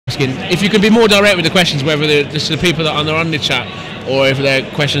asking. If you could be more direct with the questions, whether they're just the people that are on the chat or if they're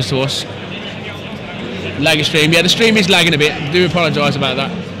questions to us. Laggy stream. Yeah, the stream is lagging a bit. I do apologise about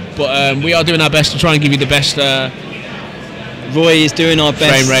that. But we are doing our best to try and give you the best. Roy is doing our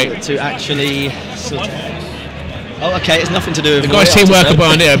best rate to actually. Oh, okay. It's nothing to do with. The guys' teamwork up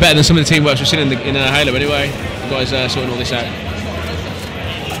around here are better than some of the teamworks we've seen in Halo anyway. The guys sorting all this out.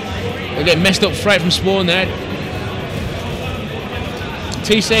 They get messed up straight from spawn there.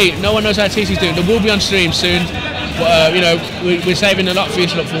 TC. No one knows how TC's doing. They will be on stream soon. But you know, we're saving a lot for you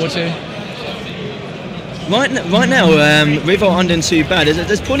to look forward to. Right now, Revolt aren't doing too bad.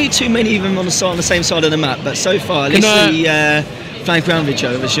 There's probably too many of them on the same side of the map, but so far, at least we flank around each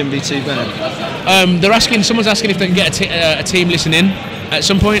other. It shouldn't be too bad. They're asking. Someone's asking if they can get a team listening at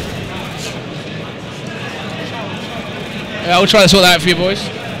some point. Yeah, I'll try to sort that out for you boys.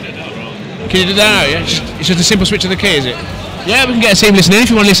 Can you do that now? Yeah, it's just a simple switch of the key, is it? Yeah, we can get a team listening if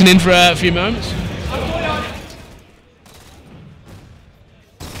you want to listen in for a few moments.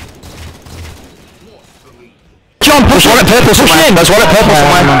 John, push in! There's one at purple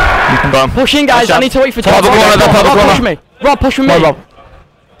somewhere. Push in, guys. I need to wait for Rob, push me. Rob, push with me. Rob.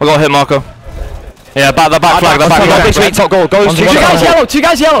 We're going to hit Marco. Yeah, the back flag. Big sweet, top goal. Go. Two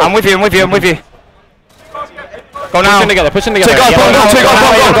guys yellow. I'm with you. Go now. Push in together. Go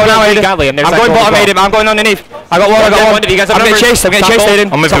now, Aiden. I'm going bottom, Aiden. I'm going underneath. I got one. I'm getting chased,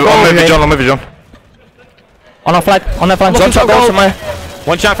 Aiden. I'm with you, John. On our flag. One shot goal somewhere.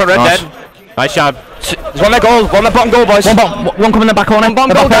 One shot for Red Dead. Nice shot. There's one there goal. One there bottom goal, boys. One coming in the back corner. Bomb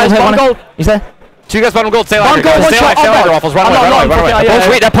goal, guys. Bomb goal. He's there. Two guys bottom goal. Stay alive. Stay alive, Waffles. Run away.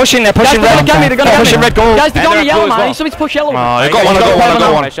 Wait, they're pushing red. They're pushing red goal. Guys, they're going yellow, man. Somebody's push yellow. I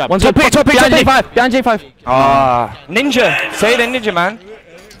got one. Top P. Behind J5. Ninja. Say the ninja, man.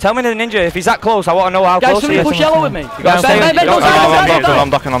 Tell me the ninja. If he's that close, I want to know how close he is. Guys, somebody push yellow with me. I'm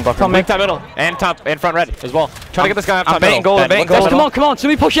ducking. Make top middle. And top and front red as well. Try to get this guy up top middle. I'm baiting goal. Come on.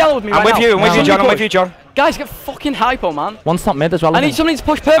 Somebody push yellow with me. I'm with you, John. Guys, get fucking hypo, man. One's top mid as well. I need somebody to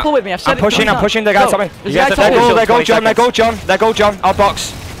push purple with me. I'm pushing the guys. There go, John. I'll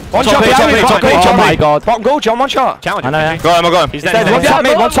box. One shot, top mid. Oh my god. Bottom goal, John, one shot. Challenge. I know, yeah. Go him. He's dead. One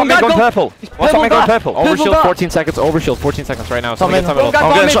top mid, going purple. Overshield 14 seconds. Overshield 14 seconds right now. Top mid. I'm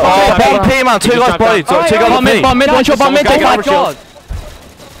getting shot. Oh, bottom P, man. Two guys bodied. Two guys on P. Bomb mid, one shot, bomb mid. Oh my god.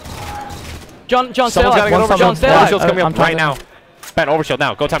 John, stay alive. John, stay alive. Overshield's coming up right now. Ben, overshield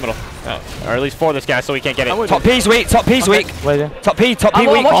now. Go top middle. Or at least for this guy so he can't get it. Top P's weak. Top P weak. I'm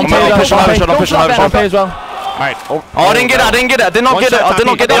weak. pushing on P as well. Alright. Oh, I didn't get it. I did not get it.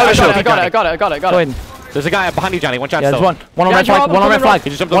 I got it. There's a guy behind you, Johnny. One shot still. There's one on red flag. One on red flag.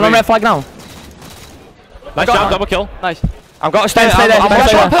 One on red flag now. Nice job. Double kill. Nice. I've got to stay there.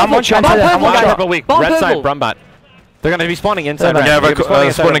 I'm one shot. Purple weak. Red side, Brumbot. They're going to be spawning inside.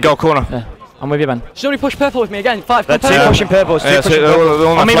 Yeah, spawning goal corner. I'm with you, Ben. Somebody push purple with me again. 5. Let's see pushing purple.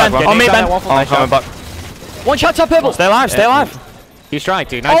 On me, Ben. I'm coming back. One shot, top purple. Stay alive. He's trying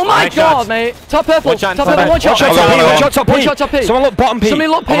to. Oh my god, mate. Top purple. One shot, top P. Someone look bottom P. Somebody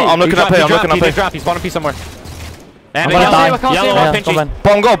look P. I'm looking up P. He's bottom P somewhere. And I can't see yellow him.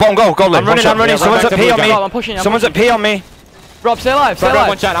 Bottom goal. I'm running. Someone's at P on me. I'm pushing. Someone's at P on me. Rob, stay alive.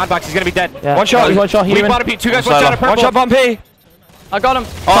 One shot, on box. He's going to be dead. One shot. Weak bottom P. Two guys, one shot of purple. One shot bottom P. I got him.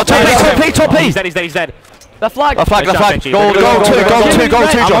 Oh, top P. He's dead. The flag. Goal, two.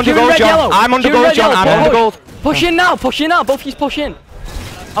 I'm under gold, John. Push in now. Both of you push in.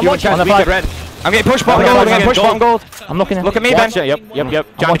 I'm watching. I'm getting pushed bottom gold. I'm looking at. Look at me, Ben. Yep.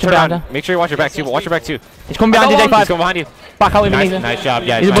 Johnny, turn around. Make sure you watch your back too. He's coming behind you, J5. He's coming behind you. Back out with me. Nice job,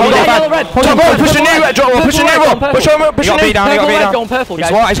 guys. He's push the new red, push the new one. Push the new down. Going purple,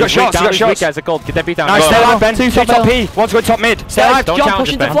 guys. He's got shots. Guys, a gold. Get that beat down. Nice, stay alive, Ben. Two top P. One's going top mid. Stay alive. Don't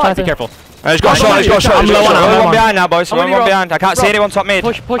challenge this, Ben. Be careful. He's got a shot. I'm low on one behind now, boys. One behind. I can't see anyone top mid.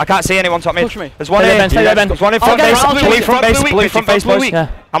 There's one in. There's one in front base. Blue front base, boys.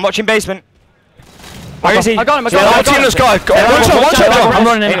 I'm watching basement. Where is he? I got him. One shot. I'm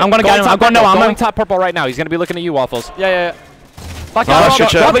running in. I'm gonna get him. I've got no ammo. Going top purple right now. He's gonna be looking at you, Waffles. Yeah. Back out.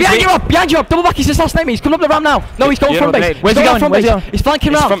 Behind you, Rob. Double back. He's just last name. He's coming up the ramp now. No, he's going front base. Where's he going? He's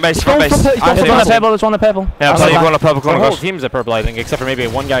flanking round. Front base. There's one on purple. Yeah, I'm going to purple. The whole team's at purple, I think, except for maybe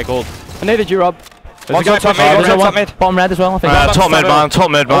one guy gold. I needed you, Rob. One's going top mid. Bottom red as well, I think. Top mid, man.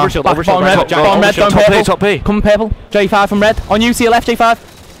 Overshield. Bottom red, going purple. Top P. Come purple. J5 from red. On you, to your left, J5.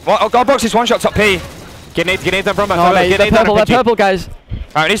 What? God box is one shot top P. Get nades on front. They're purple, guys.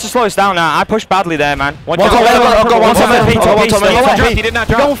 Alright, we need to slow this down now. I pushed badly there, man. One top P. He did not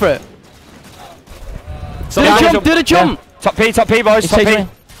drop. Going for it. Do the jump. Top P, boys. Top P.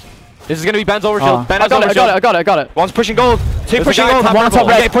 This is going to be Ben's overshield. Ben has overshield. I got it. One's pushing gold. Two pushing gold. One on top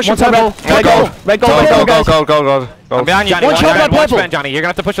red. Pushing One top red. Red gold. Gold. I'm behind you. One shot red purple. Johnny, you're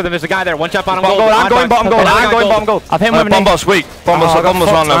going to have to push with him. There's a guy there. One shot bottom gold. I'm going bottom gold. I've hit him with an Bombos weak. Bombos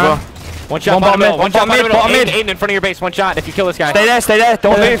run there, bro. One shot bottom mid. One shot bottom mid. Aiden in front of your base. One shot if you kill this guy. Stay there.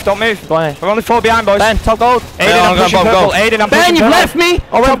 Don't move. Go ahead. We're only 4 behind, boys. Ben, top gold. Aiden, I'm pushing purple. Aiden, I'm pushing Ben, you've left me.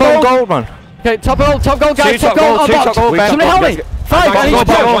 I went gold, man. Okay, top gold, guys. Top gold. Somebody help me. 5, I need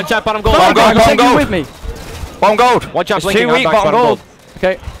to One shot bottom gold. Take you with me. Bottom gold. One shot blinking. 2 weak, bottom gold.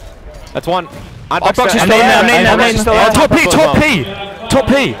 Okay. That's one. I'm Top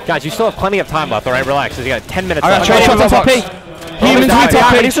P. Guys, you still have plenty of time left, alright? Relax. You got 10 minutes left. left. Trade shots on top P. He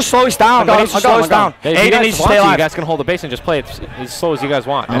needs to slow us down. He needs to slow us down. Aiden needs to stay alive. You guys can hold the base and just play it as slow as you guys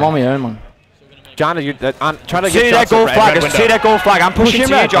want. I'm on my own, man. John, you're trying to get see that gold flag. See that gold flag. I'm pushing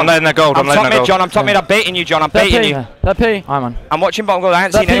to you, John. I'm letting that gold. I'm top mid. I'm baiting you, John. I'm baiting you. That P. Aye, man. I'm watching bottom gold. I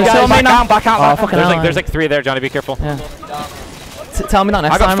haven't seen it. Back out. There's like 3 there, Johnny. Be careful. Tell me that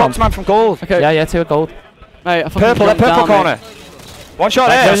next time. I got Fox man from gold. Okay. Yeah, 2 gold. Mate, purple corner. One shot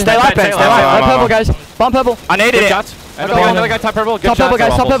there. Stay alive, Ben. Stay alive. Purple, guys. Bomb purple. I needed it. Another guy top purple. Top purple,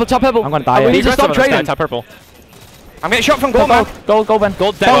 guys. Top purple. I'm gonna die. We need to stop trading. Top purple. I'm getting shot from gold, man. Gold, Ben.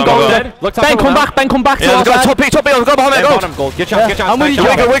 Gold's dead. Ben, come back. Yeah, top B. Go behind bottom gold. Get shot.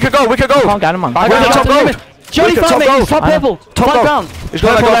 We could go. Can't get him, man. Top gold. Johnny found me. He's top purple. Top down. He's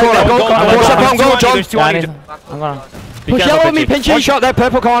got gold, John. I'm gonna push yellow with me, Pinchy. One shot there,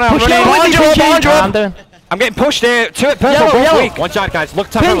 purple corner. Push yellow with me, Pinchy. I'm getting pushed there. 2 at purple. Yellow. One shot, guys. Look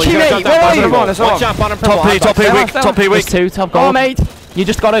top Pinchy, mate. Where are you? One shot bottom purple. Top P weak. 2 top gold. Oh, mate. You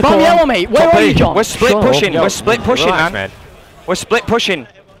just got to Bomb yellow, mate. Where are you, John? We're split pushing. Man. We're split pushing.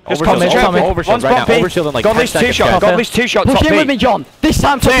 Just concentrate. Overshield right now. Overshield in like 10 seconds. Godly's 2 shots. Push in with me, John. This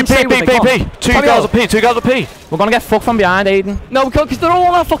time, fucking stay with me. 2 girls a P. We're gonna get fucked from behind, Aiden. No, because they're all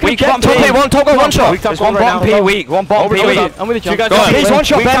on our fucking top P. One top gold, one shot. There's one bottom P weak. One bottom P weak. I'm with you, John. He's one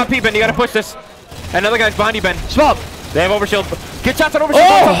shot, Ben. P, Ben. You gotta push this. Another guy's behind you, Ben. Swap. They have overshield. Get shots on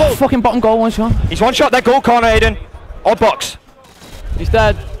overshield. Oh, fucking bottom goal, one shot. He's one shot that gold corner, Aiden. Odd box. He's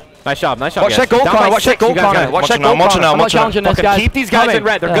dead. Nice job. Watch that gold corner. Watch that gold corner. I'm not challenging this, guys. Keep these guys in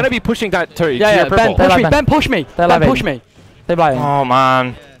red. They're gonna be pushing that to your purple. Ben, push me. Ben, push me. They're blind. Oh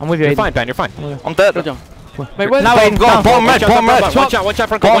man. I'm with you. You're fine, Ben. You're fine. I'm dead. Good job. Wait, where's now Aiden, go. Bottom red. One shot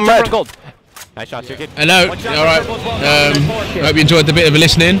front gold. One shot front gold. Nice shots. You're good. Hello. Alright. Hope you enjoyed the bit of a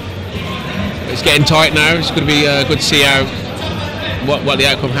listening. It's getting tight now. It's going to be good to see how what the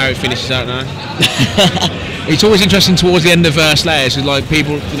outcome, how it finishes out now. It's always interesting towards the end of Slayers, because like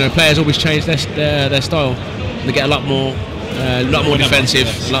people, players always change their style. They get a lot more defensive,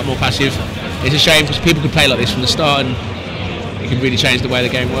 a lot more passive. It's a shame because people could play like this from the start, and it can really change the way the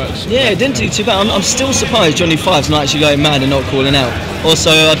game works. Yeah, it didn't do too bad. I'm still surprised Johnny 5's not actually going mad and not calling out.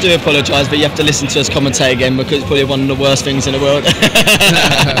 Also, I do apologise, but you have to listen to us commentate again because it's probably one of the worst things in the world.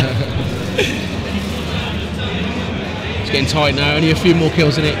 It's getting tight now. Only a few more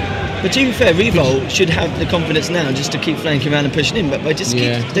kills in it. But to be fair, Revolt should have the confidence now just to keep flanking around and pushing in. But they just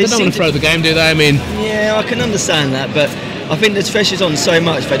they they don't want to throw the game, do they? I mean, yeah, I can understand that, but I think the pressure's on so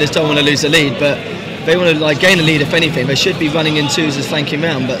much they just don't want to lose the lead. But they want to gain a lead. If anything, they should be running in 2s as flanking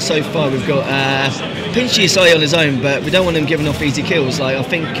round. But so far we've got Pinchy Isai on his own, but we don't want him giving off easy kills. I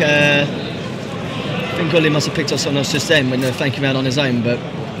think Golly must have picked us on us just then when they're flanking around on his own. But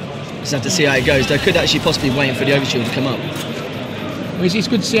just have to see how it goes. They could actually possibly be waiting for the overshield to come up. Well, it's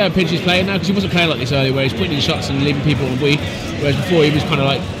good to see how Pinchy's playing now, because he wasn't playing like this earlier, where he's putting in shots and leaving people on weak. Whereas before he was kind of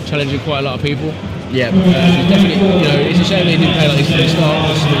like challenging quite a lot of people. Yeah. Definitely, it's a shame that he didn't play like this at the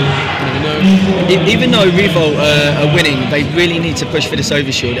start. Even though Revolt are winning, they really need to push for this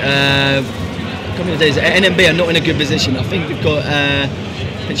overshield. A couple of days, NNB are not in a good position. I think we've got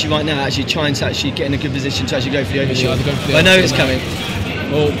Pinchy right now actually trying to get in a good position to actually go for the overshield. Yeah, I know it's coming.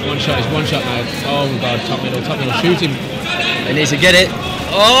 Oh, one shot now. Oh my god, top middle, shoot him. He needs to get it.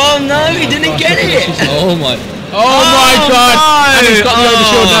 Oh no, he didn't get it! Oh my god! And he's got the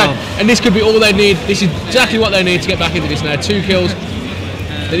overshield now. And this could be all they need. This is exactly what they need to get back into this now. 2 kills.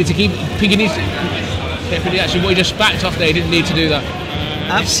 They need to keep. Piggy needs to get pretty actually. What he just backed off there, he didn't need to do that.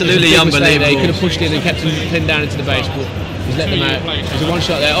 Absolutely unbelievable. He could have pushed in and kept him pinned down into the base, but he's let them out. There's a one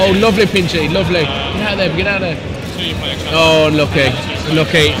shot there. Oh, lovely Pinchy, lovely. Get out of there. Oh, unlucky.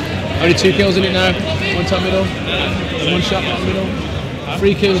 Only 2 kills in it now. One top middle. One shot top middle.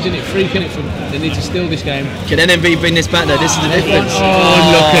 3 kills in it. 3 kills. They need to steal this game. Can NNB bring this back though? This is the difference.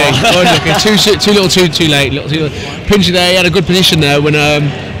 Unlucky. Too late. Pinchy there, he had a good position there when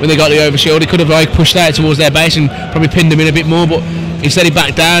they got the overshield. He could have pushed out towards their base and probably pinned them in a bit more, but instead he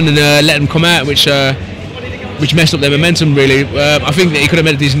backed down and let them come out, which which messed up their momentum really. I think that he could have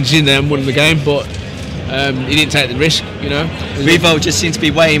made a decent decision there and won the game, but he didn't take the risk, you know. Revolt just seemed to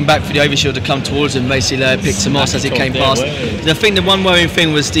be waiting back for the overshield to come towards him, basically picked him off as he came past. I think the one worrying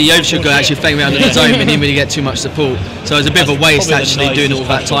thing was the overshield guy actually flying around in the zone and didn't really get too much support. So it was a bit of a waste actually doing all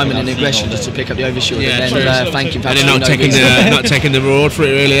that timing and aggression just to pick up the overshield and then thank him for and not taking the reward for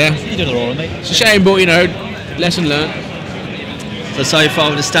it really, yeah. You did it all, mate. It's a shame, but you know, lesson learned. So far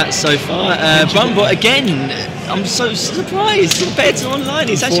with the stats so far, Brumbot again, I'm so surprised compared to online.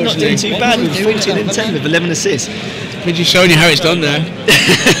 He's actually not doing too bad with 14 and 10 with 11 assists. We're just showing you how it's done there.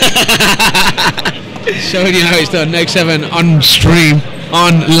 Showing you how it's done. Next 7 on stream,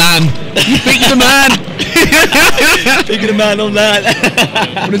 on LAN. You think the man. Thinking the man on LAN.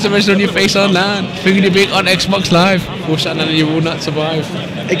 Put some on your face on LAN. Thinking you're big on Xbox Live. Force that and you will not survive.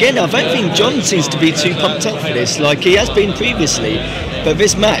 Again, I don't think John seems to be too pumped up for this, like he has been previously. But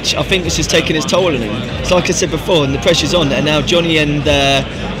this match, I think this is taking its toll on him. So like I said before, and the pressure's on, and now Johnny and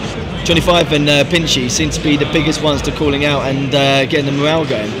Johnny Five and Pinchy seem to be the biggest ones to calling out and getting the morale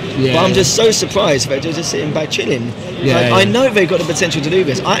going. Yeah, but I'm just so surprised that they're just sitting back chilling. I know they've got the potential to do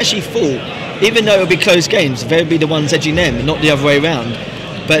this. I actually thought, even though it would be close games, they would be the ones edging them and not the other way around.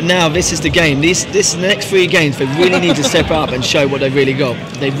 But now this is the game. The next 3 games, they really need to step up and show what they really got.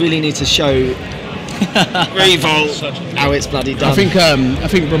 They really need to show Revolt how it's bloody done. I think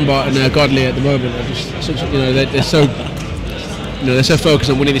Brumbot and Godley at the moment are just such, you know, they're so, you know, they're so focused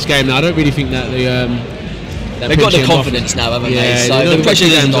on winning this game now. I don't really think that they've got the confidence now, haven't they? So the pressure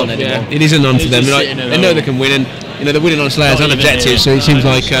isn't on anymore. Yeah, it isn't on for them. Like, they know they can win, and you know they're winning on Slayers and objectives. So it seems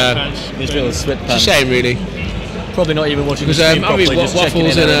like it's a shame, really. Probably not even watching because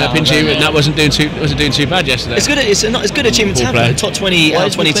Waffles and Pinchy, and that wasn't doing too bad yesterday. It's good. It's a good achievement to have. The top 20 out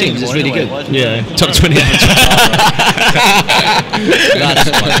of 20 teams is really good. Yeah, top 20 out of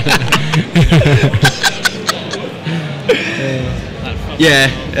 20.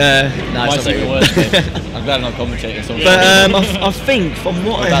 Might even worse. I'm glad I'm not commentating. But I think from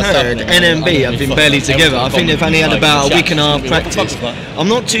what I heard, NNB have been barely together. I think they've only had about a week and a half practice. I'm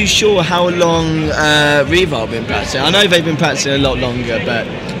not too sure how long Revolt have been practicing. I know they've been practicing a lot longer, but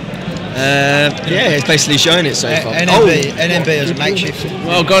it's basically showing it so far. NNB is a makeshift.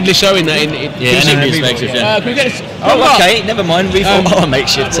 Well, Godly showing that in NNB is makeshift. Okay, never mind. Revolt are a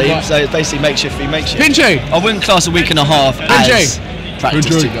makeshift team, so it's basically makeshift. Pinchy, I wouldn't class a week and a half as practice,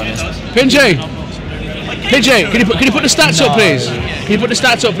 to be honest. Pinchy, can you put the stats up, please? Can you put the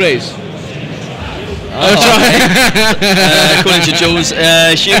stats up, please? According to Jules,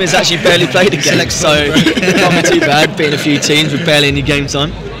 Schumer's actually barely played a game, so it can't be too bad being a few teams with barely any game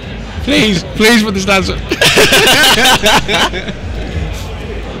time. Please put the stats up.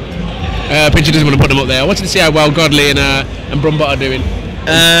 Pinchy doesn't want to put them up there. I wanted to see how well Godley and Brumbot are doing.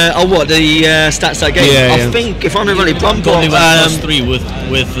 The stats that game? I think, if I'm remembering, Brumbot +3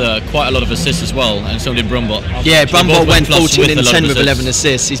 with quite a lot of assists as well, and so did Brumbot. Yeah, Brumbot went 14 and 10 with 11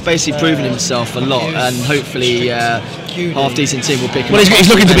 assists. He's basically proven himself a lot, and hopefully half decent team will pick him up. He's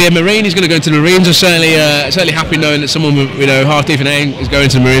looking to be a Marine. He's going to go into the Marines. I'm certainly happy knowing that someone with half decent aim is going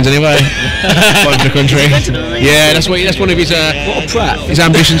to the Marines anyway. One for the country. Yeah, that's one of his what a prat. His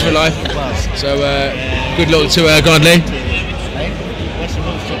ambitions for life. So good luck to Godley.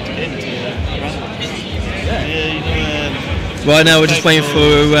 Right now we're just waiting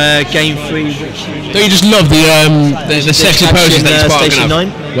for game 3. Don't you just love the sexy poses that he's Station 9?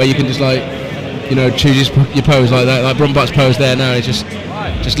 Where you can just choose your pose like that, like Brumbot's pose there now. It's just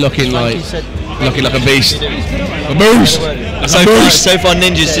looking like a beast. A moose. So far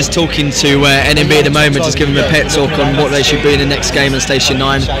Ninja's just talking to NNB at the moment, just giving him a pep talk on what they should be in the next game on Station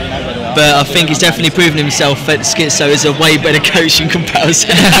 9. But I think he's definitely proven himself that Schizo is a way better coach in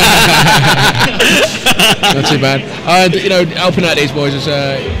comparison. Not too bad. Helping out these boys is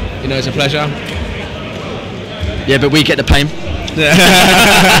it's a pleasure. Yeah, but we get the pain.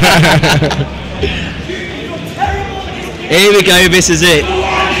 Here we go. This is it.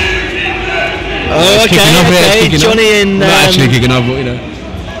 Okay. Johnny and not actually kicking off,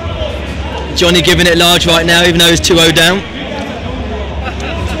 but Johnny giving it large right now, even though he's 2-0 down.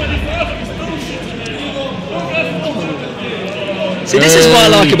 See, this is what I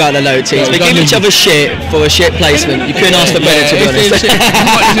like about the low teams. They give each other shit for a shit placement. You couldn't ask for better, to be honest.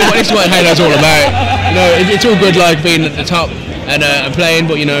 This is what Halo's all about. It's all good, being at the top and playing,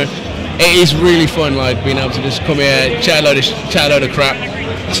 but it is really fun, being able to just come here, chat a load of crap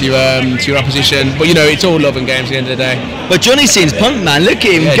to your opposition. But it's all love and games at the end of the day. But Johnny seems pumped, man. Look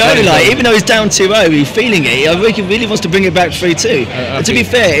at him go! Even though he's down 2-0, he's feeling it. I think he really wants to bring it back 3-2. And to be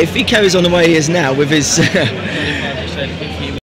fair, if he carries on the way he is now with his